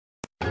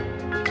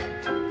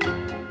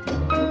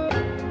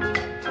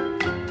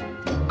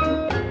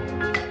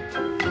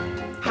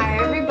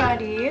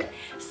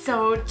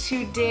So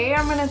today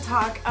I'm going to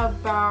talk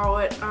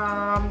about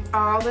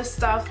all the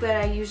stuff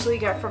that I usually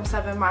get from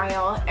 7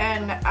 Mile,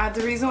 and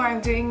the reason why I'm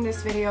doing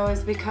this video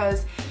is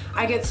because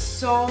I get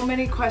so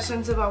many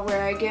questions about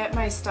where I get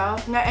my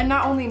stuff, and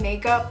not only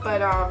makeup,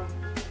 but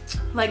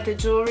like the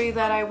jewelry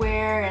that I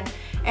wear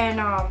and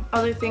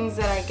other things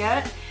that I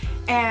get.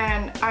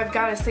 And I've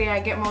got to say, I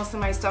get most of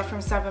my stuff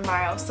from 7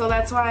 Mile. So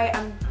that's why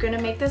I'm going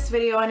to make this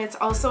video, and it's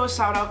also a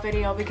shout out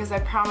video because I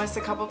promised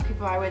a couple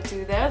people I would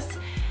do this.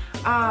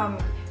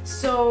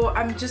 So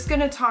I'm just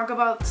going to talk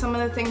about some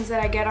of the things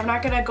that I get. I'm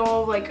not going to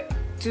go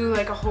do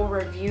a whole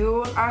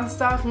review on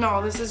stuff.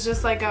 No, this is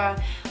just like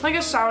a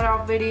shout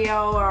out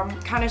video,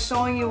 kind of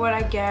showing you what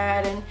I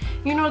get and,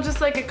 you know, just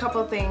like a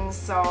couple things.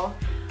 So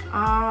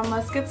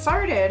let's get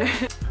started.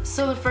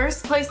 So the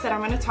first place that I'm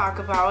going to talk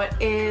about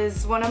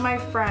is one of my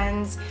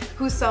friends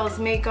who sells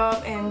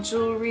makeup and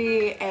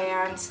jewelry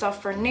and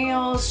stuff for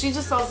nails. She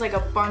just sells like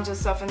a bunch of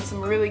stuff and some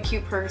really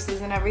cute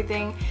purses and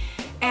everything.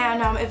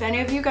 And if any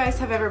of you guys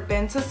have ever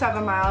been to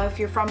 7 Mile, if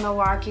you're from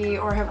Milwaukee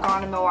or have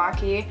gone to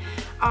Milwaukee,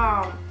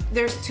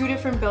 there's two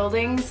different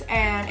buildings,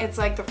 and it's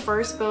like the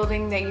first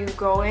building that you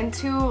go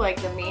into,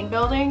 like the main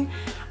building.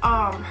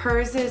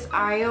 Hers is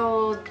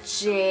aisle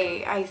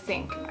J, I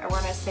think. I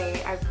want to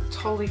say, I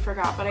totally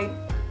forgot, but I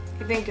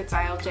think it's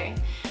aisle J.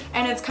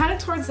 And it's kind of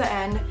towards the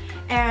end,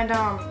 and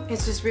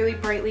it's just really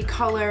brightly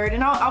colored,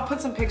 and I'll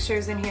put some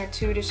pictures in here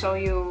too to show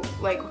you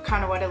like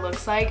kind of what it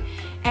looks like.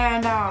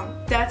 And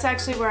that's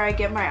actually where I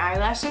get my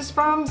eyelashes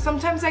from.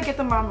 Sometimes I get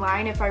them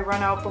online if I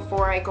run out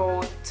before I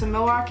go to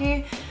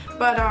Milwaukee,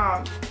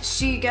 but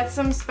she gets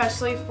them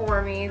specially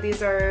for me.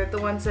 These are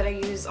the ones that I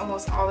use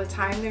almost all the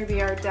time. They're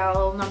the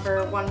Ardell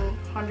number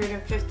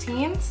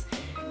 115s.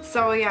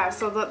 So yeah,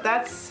 so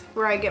that's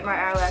where I get my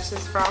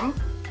eyelashes from.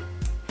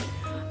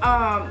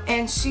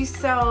 And she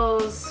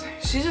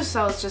just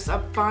sells just a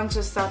bunch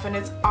of stuff, and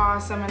it's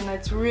awesome, and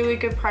it's really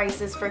good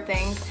prices for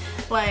things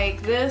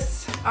like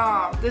this.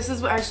 This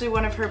is actually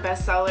one of her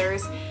best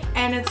sellers,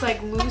 and it's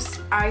like loose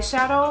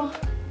eyeshadow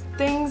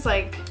things.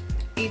 Like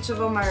each of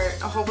them are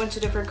a whole bunch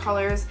of different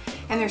colors,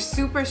 and they're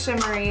super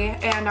shimmery.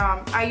 And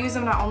I use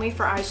them not only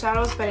for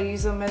eyeshadows, but I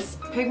use them as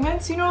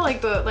pigments, you know,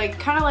 like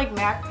kind of like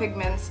MAC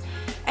pigments.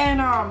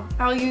 And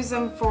I'll use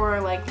them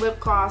for like lip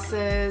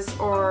glosses,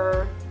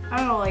 or I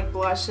don't know, like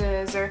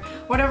blushes, or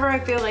whatever I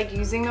feel like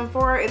using them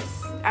for.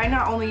 I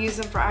not only use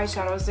them for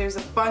eyeshadows, there's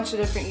a bunch of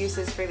different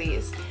uses for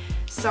these.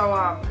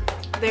 So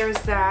there's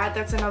that.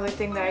 That's another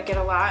thing that I get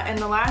a lot. And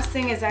the last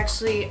thing is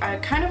actually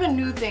kind of a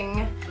new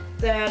thing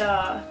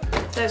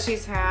that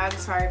she's had.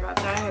 Sorry about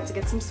that, I had to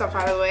get some stuff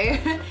out of the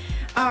way.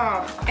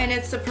 And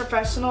it's a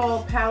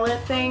professional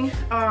palette thing.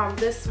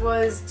 This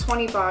was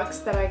 20 bucks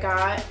that I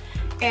got,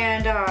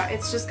 and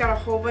it's just got a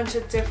whole bunch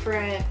of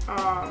different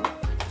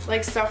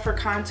like stuff for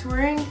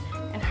contouring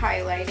and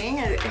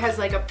highlighting. It has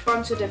like a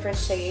bunch of different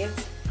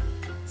shades.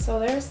 So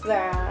there's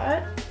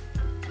that.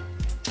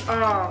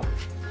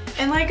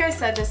 And like I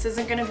said, this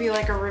isn't going to be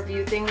like a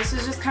review thing. This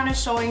is just kind of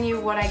showing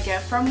you what I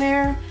get from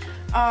there.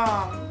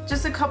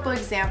 Just a couple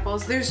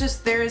examples.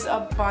 There's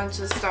a bunch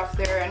of stuff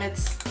there, and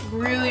it's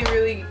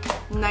really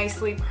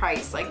nicely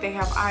priced. Like they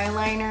have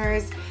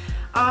eyeliners,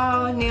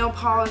 nail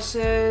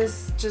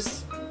polishes,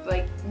 just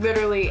like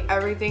literally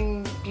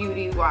everything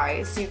beauty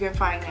wise you can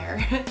find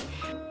there.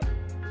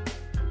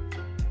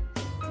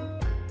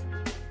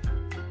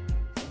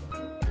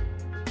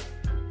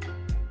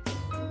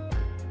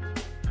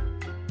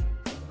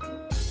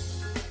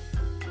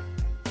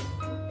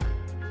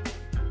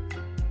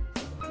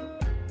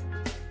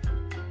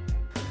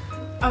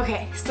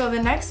 Okay, so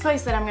the next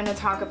place that I'm going to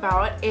talk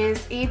about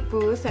is a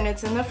booth, and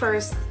it's in the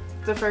first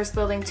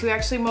building too.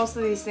 Actually, most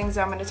of these things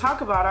I'm going to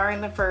talk about are in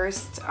the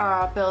first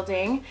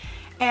building.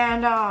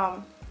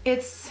 And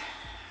it's,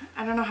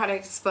 I don't know how to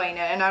explain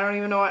it, and I don't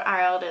even know what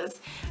aisle it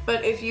is,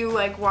 but if you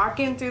like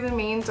walk in through the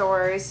main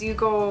doors, you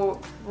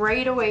go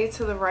right away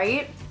to the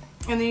right,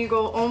 and then you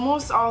go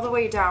almost all the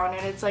way down,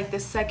 and it's like the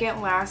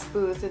second last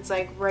booth. It's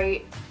like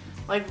right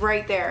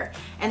there,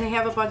 and they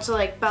have a bunch of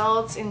like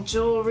belts and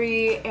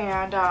jewelry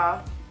and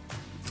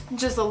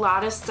just a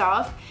lot of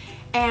stuff.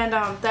 And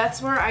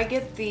that's where I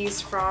get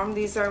these from.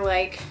 These are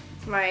like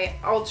my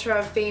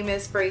ultra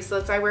famous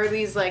bracelets. I wear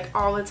these like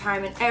all the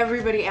time, and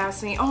everybody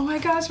asks me, oh my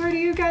gosh, where do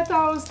you get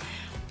those?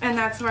 And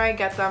that's where I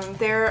get them.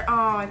 They're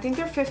I think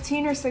they're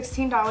 $15 or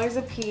 $16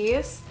 a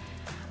piece,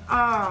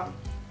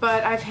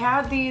 but I've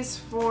had these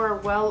for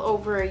well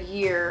over a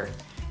year,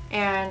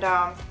 and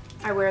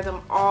I wear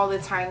them all the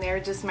time. They're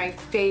just my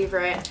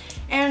favorite.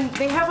 And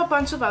they have a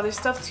bunch of other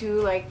stuff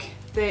too, like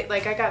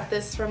I got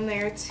this from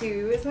there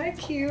too. Isn't that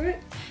cute?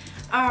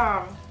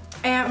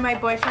 And my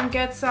boyfriend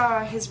gets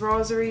his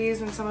rosaries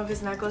and some of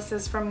his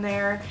necklaces from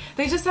there.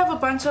 They just have a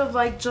bunch of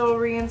like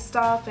jewelry and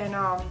stuff, and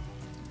I'm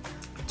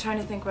trying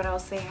to think what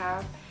else they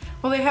have.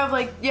 Well, they have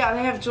like, yeah,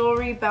 they have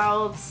jewelry,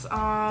 belts,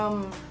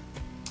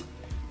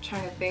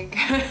 trying to think.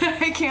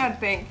 I can't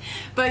think.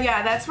 But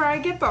yeah, that's where I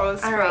get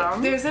those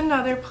from. There's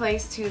another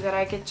place too that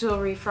I get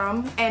jewelry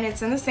from, and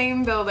it's in the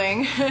same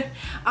building.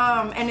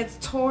 And it's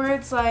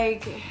towards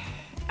like,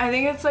 I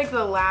think it's like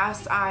the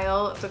last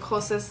aisle, the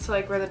closest to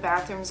like where the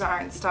bathrooms are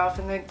and stuff,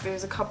 and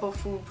there's a couple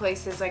food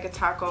places like a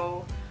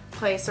taco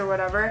place or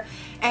whatever,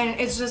 and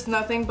it's just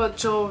nothing but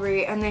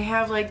jewelry, and they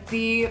have like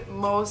the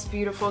most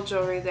beautiful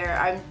jewelry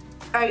there.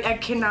 I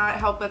cannot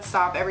help but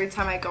stop every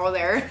time I go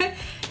there.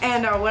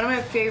 And one of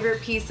my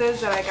favorite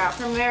pieces that I got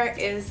from there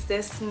is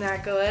this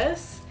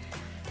necklace.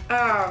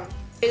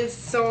 It's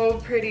so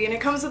pretty, and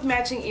it comes with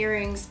matching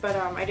earrings, but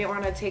I didn't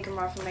want to take them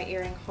off of my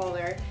earring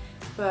holder.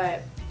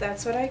 But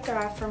that's what I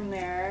got from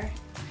there.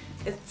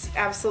 It's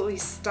absolutely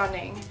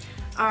stunning.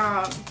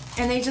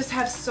 And they just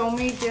have so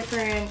many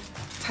different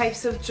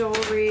types of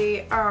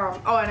jewelry.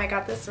 Oh, and I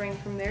got this ring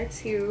from there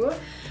too.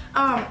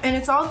 And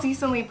it's all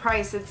decently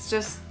priced. It's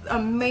just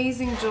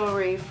amazing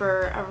jewelry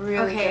for a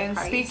really good price. And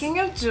speaking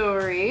of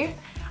jewelry,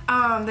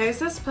 there's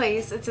this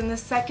place. It's in the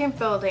second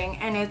building,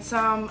 and it's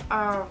I'm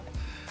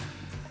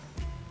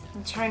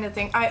trying to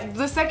think.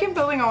 The second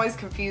building always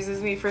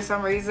confuses me for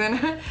some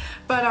reason.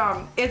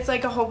 But it's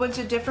like a whole bunch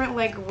of different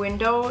like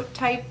window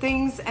type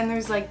things, and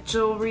there's like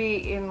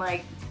jewelry in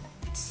like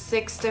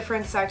 6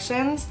 different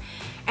sections.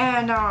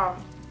 And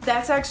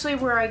that's actually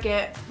where I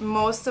get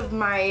most of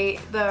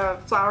the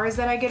flowers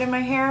that I get in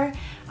my hair.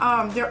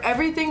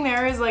 Everything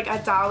there is like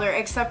 $1,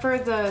 except for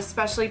the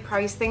specially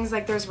priced things.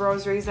 Like there's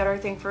rosaries that are I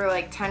think for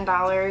like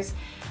 $10.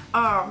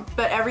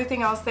 But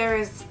everything else there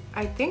is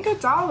I think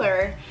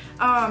 $1.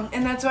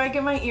 And that's where I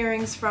get my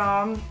earrings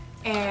from,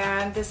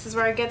 and this is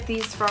where I get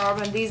these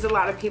from, and these a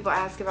lot of people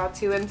ask about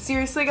too. And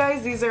seriously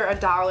guys, these are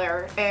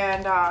 $1,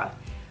 and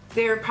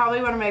they're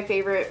probably one of my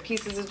favorite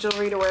pieces of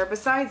jewelry to wear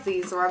besides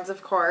these ones,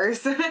 of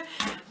course.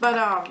 But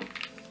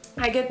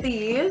I get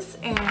these,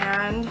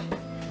 and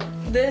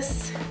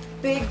this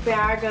big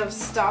bag of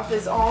stuff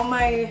is all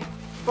my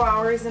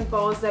flowers and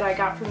bows that I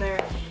got from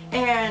there,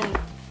 and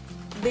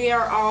they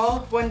are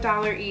all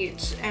 $1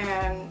 each.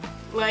 And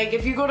like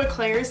if you go to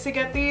Claire's to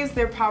get these,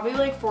 they're probably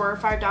like $4 or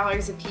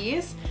 $5 a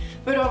piece,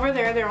 but over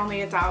there they're only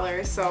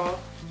 $1. So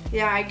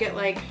yeah, I get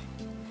like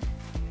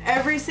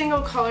every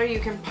single color you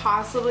can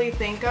possibly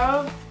think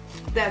of.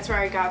 That's where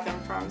I got them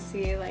from.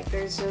 See, like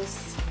there's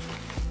just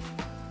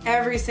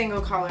every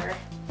single color.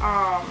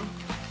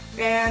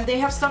 And they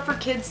have stuff for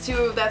kids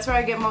too. That's where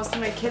I get most of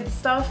my kids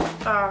stuff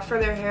for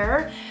their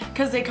hair,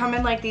 because they come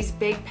in like these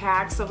big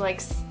packs of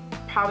like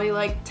probably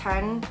like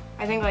 10,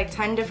 I think like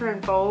 10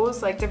 different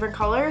bows, like different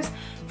colors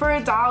for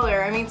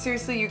 $1. I mean,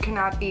 seriously, you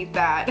cannot beat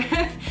that.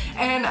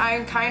 And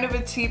I'm kind of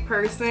a cheap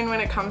person when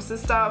it comes to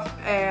stuff,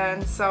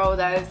 and so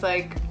that is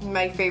like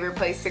my favorite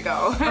place to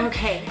go.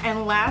 Okay,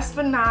 and last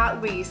but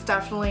not least,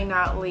 definitely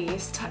not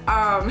least,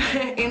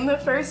 in the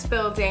first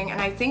building, and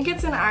I think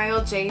it's in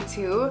aisle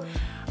J2,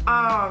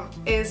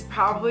 is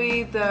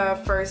probably the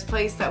first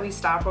place that we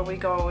stop when we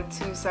go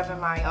to 7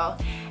 Mile,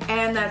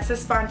 and that's the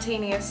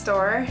Spontaneous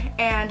store.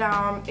 And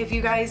if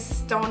you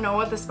guys don't know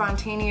what the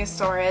Spontaneous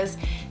store is,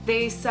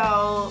 they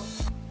sell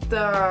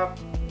the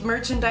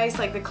merchandise,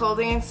 like the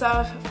clothing and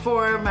stuff,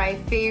 for my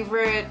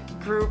favorite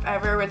group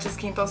ever, which is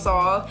Quinto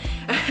Sol.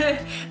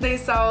 They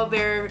sell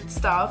their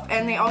stuff,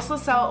 and they also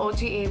sell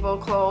OG Able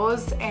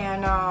clothes.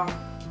 And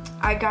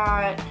I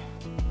got,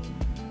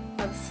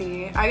 let's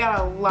see, I got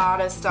a lot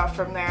of stuff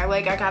from there.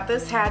 Like I got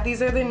this hat.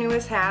 These are the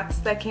newest hats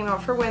that came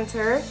out for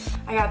winter.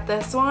 I got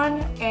this one,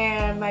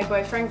 and my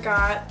boyfriend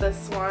got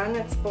this one.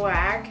 It's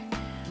black.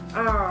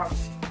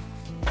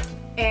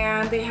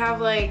 And they have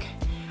like,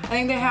 I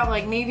think they have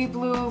like navy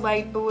blue,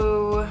 light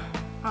blue,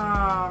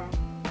 I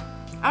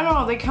don't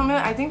know, they come in,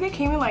 I think they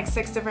came in like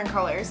 6 different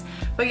colors.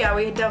 But yeah,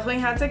 we definitely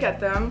had to get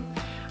them.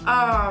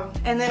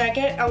 And then I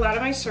get a lot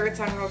of my shirts.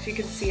 I don't know if you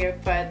can see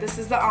it, but this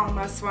is the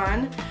Almas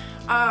one.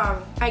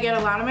 I get a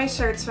lot of my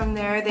shirts from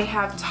there. They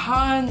have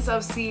tons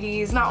of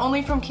CDs, not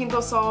only from Quinto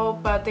Sol,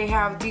 but they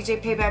have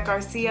DJ Payback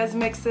Garcia's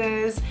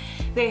mixes.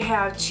 They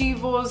have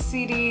Chivo's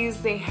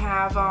CDs. They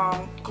have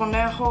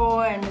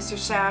Conejo and Mr.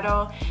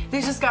 Shadow.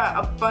 They just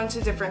got a bunch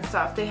of different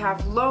stuff. They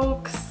have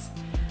Lokes.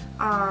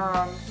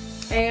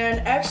 And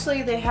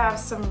actually they have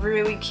some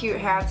really cute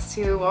hats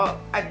too. Well,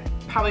 I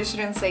probably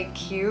shouldn't say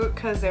cute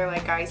because they're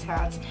like guys'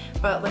 hats,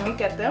 but let me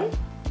get them.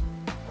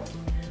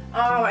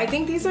 I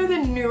think these are the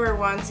newer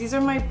ones. These are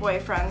my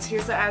boyfriend's.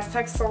 Here's the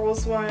Aztec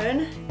Souls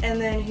one,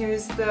 and then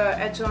here's the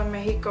Hecho en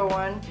Mexico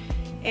one.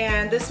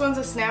 And this one's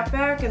a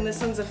snapback, and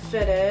this one's a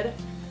fitted.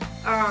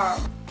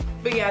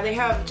 But yeah, they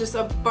have just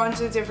a bunch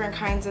of different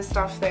kinds of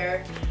stuff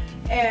there.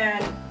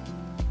 And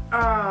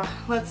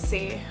let's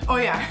see. Oh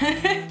yeah,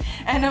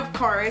 and of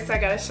course I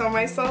gotta show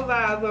my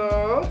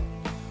soldado.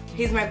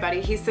 He's my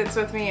buddy. He sits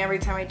with me every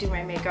time I do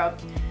my makeup.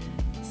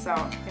 So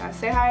yeah,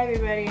 say hi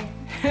everybody.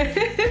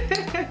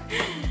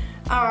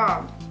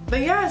 But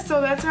yeah,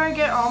 so that's where I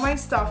get all my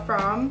stuff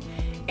from.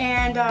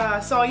 And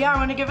so yeah, I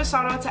want to give a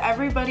shout out to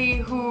everybody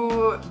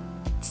who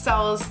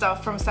sells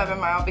stuff from 7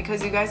 Mile,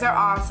 because you guys are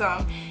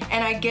awesome.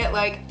 And I get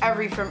like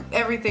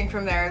everything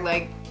from there.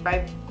 Like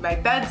my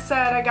bed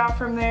set I got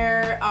from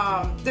there.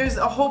 There's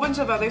a whole bunch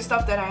of other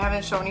stuff that I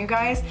haven't shown you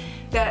guys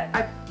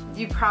that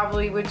you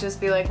probably would just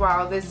be like,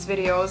 wow, this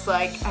video is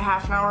like a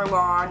half an hour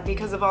long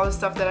because of all the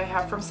stuff that I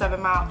have from 7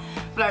 Mile.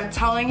 But I'm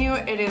telling you,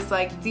 it is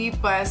like the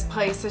best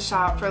place to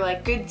shop for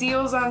like good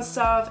deals on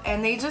stuff,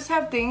 and they just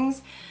have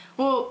things,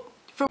 well,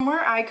 from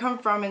where I come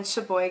from in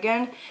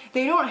Sheboygan,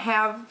 they don't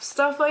have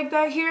stuff like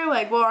that here.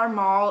 Like, well, our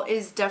mall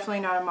is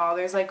definitely not a mall.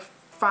 There's like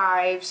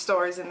 5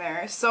 stores in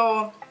there.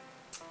 So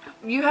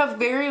you have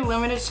very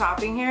limited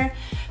shopping here.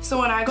 So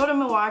when I go to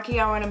Milwaukee,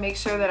 I want to make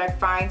sure that I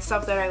find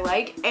stuff that I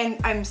like. And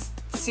I'm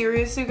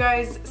serious, you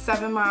guys,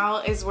 7 Mile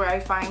is where I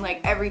find like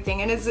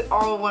everything, and it's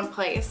all in one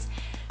place.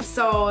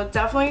 So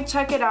definitely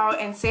check it out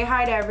and say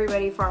hi to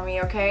everybody for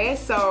me, okay?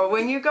 So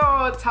when you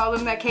go, tell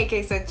them that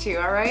KK sent you,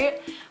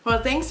 alright?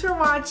 Well, thanks for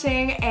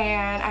watching,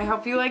 and I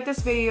hope you liked this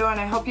video, and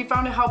I hope you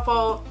found it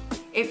helpful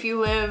if you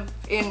live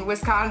in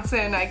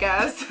Wisconsin, I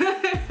guess.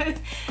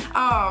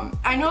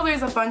 I know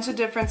there's a bunch of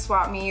different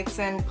swap meets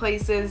and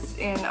places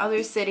in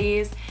other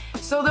cities,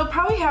 so they'll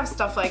probably have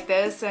stuff like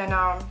this, and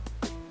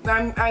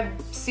I'm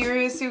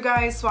serious, you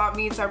guys, swap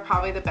meets are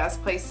probably the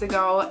best place to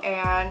go,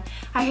 and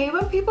I hate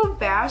when people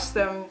bash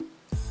them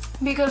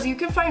because you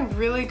can find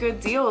really good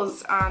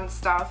deals on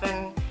stuff,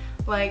 and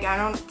like, I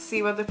don't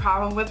see what the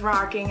problem with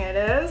rocking it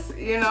is,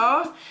 you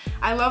know?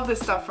 I love this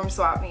stuff from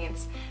swap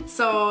meets.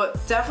 So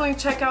definitely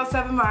check out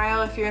 7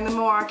 Mile if you're in the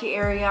Milwaukee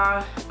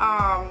area.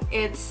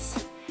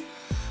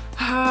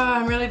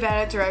 I'm really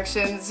bad at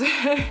directions,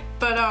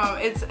 but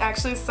it's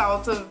actually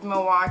south of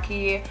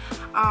Milwaukee.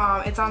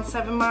 It's on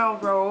 7 Mile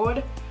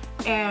Road,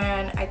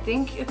 and I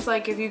think it's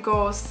like if you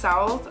go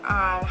south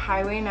on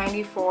Highway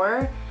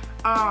 94,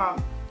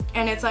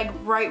 and it's like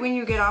right when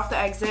you get off the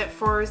exit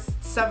for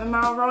 7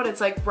 Mile Road,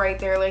 it's like right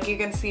there, like you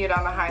can see it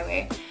on the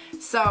highway.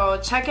 So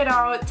check it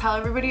out, tell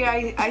everybody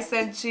I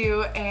sent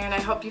you, and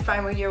I hope you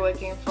find what you're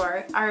looking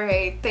for.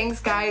 Alright, thanks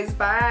guys,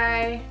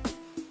 bye!